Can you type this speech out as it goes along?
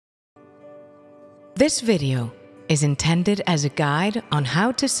This video is intended as a guide on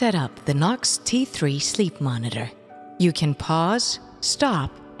how to set up the Nox T3 sleep monitor. You can pause, stop,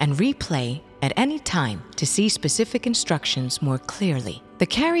 and replay at any time to see specific instructions more clearly. The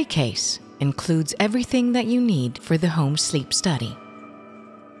carry case includes everything that you need for the home sleep study.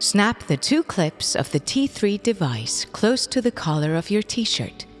 Snap the two clips of the T3 device close to the collar of your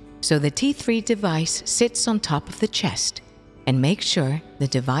t-shirt so the T3 device sits on top of the chest, and make sure the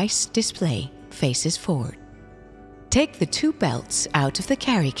device display faces forward. Take the two belts out of the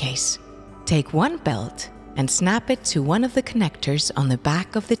carry case. Take one belt and snap it to one of the connectors on the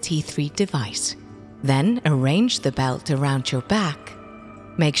back of the T3 device. Then arrange the belt around your back.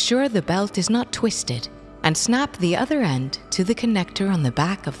 Make sure the belt is not twisted and snap the other end to the connector on the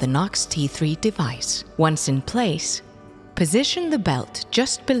back of the Nox T3 device. Once in place, position the belt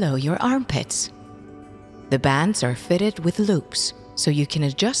just below your armpits. The bands are fitted with loops, so you can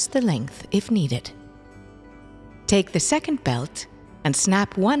adjust the length if needed. Take the second belt and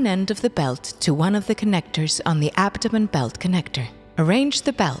snap one end of the belt to one of the connectors on the abdomen belt connector. Arrange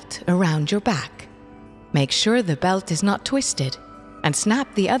the belt around your back. Make sure the belt is not twisted and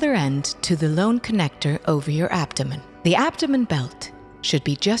snap the other end to the lone connector over your abdomen. The abdomen belt should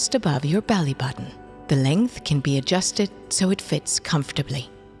be just above your belly button. The length can be adjusted so it fits comfortably.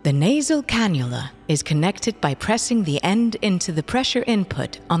 The nasal cannula is connected by pressing the end into the pressure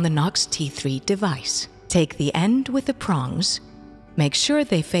input on the Nox T3 device. Take the end with the prongs, make sure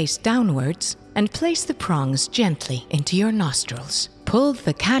they face downwards, and place the prongs gently into your nostrils. Pull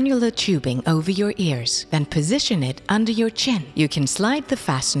the cannula tubing over your ears, then position it under your chin. You can slide the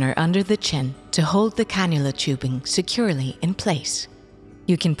fastener under the chin to hold the cannula tubing securely in place.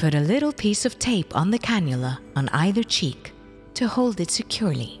 You can put a little piece of tape on the cannula on either cheek to hold it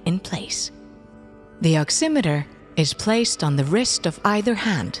securely in place. The oximeter is placed on the wrist of either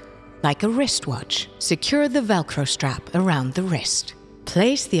hand, like a wristwatch. Secure the Velcro strap around the wrist.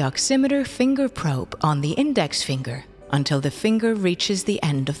 Place the oximeter finger probe on the index finger until the finger reaches the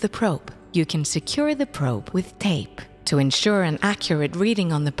end of the probe. You can secure the probe with tape. To ensure an accurate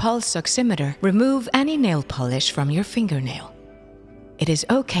reading on the pulse oximeter, remove any nail polish from your fingernail. It is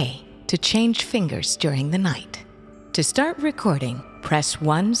okay to change fingers during the night. To start recording, press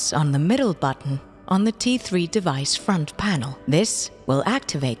once on the middle button on the T3 device front panel. This will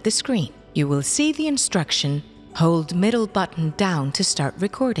activate the screen. You will see the instruction, hold middle button down to start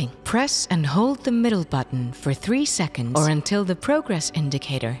recording. Press and hold the middle button for 3 seconds or until the progress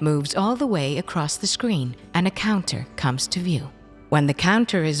indicator moves all the way across the screen and a counter comes to view. When the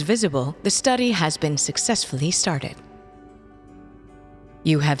counter is visible, the study has been successfully started.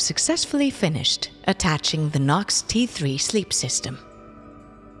 You have successfully finished attaching the Nox T3 sleep system.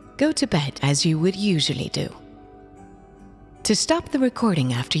 Go to bed as you would usually do. To stop the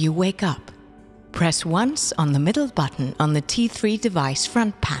recording after you wake up, press once on the middle button on the T3 device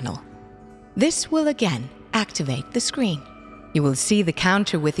front panel. This will again activate the screen. You will see the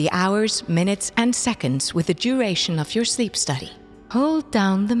counter with the hours, minutes, and seconds with the duration of your sleep study. Hold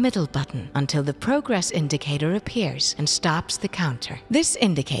down the middle button until the progress indicator appears and stops the counter. This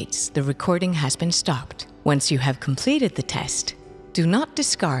indicates the recording has been stopped. Once you have completed the test, do not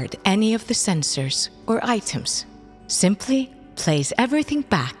discard any of the sensors or items. Simply place everything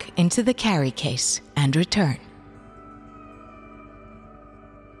back into the carry case and return.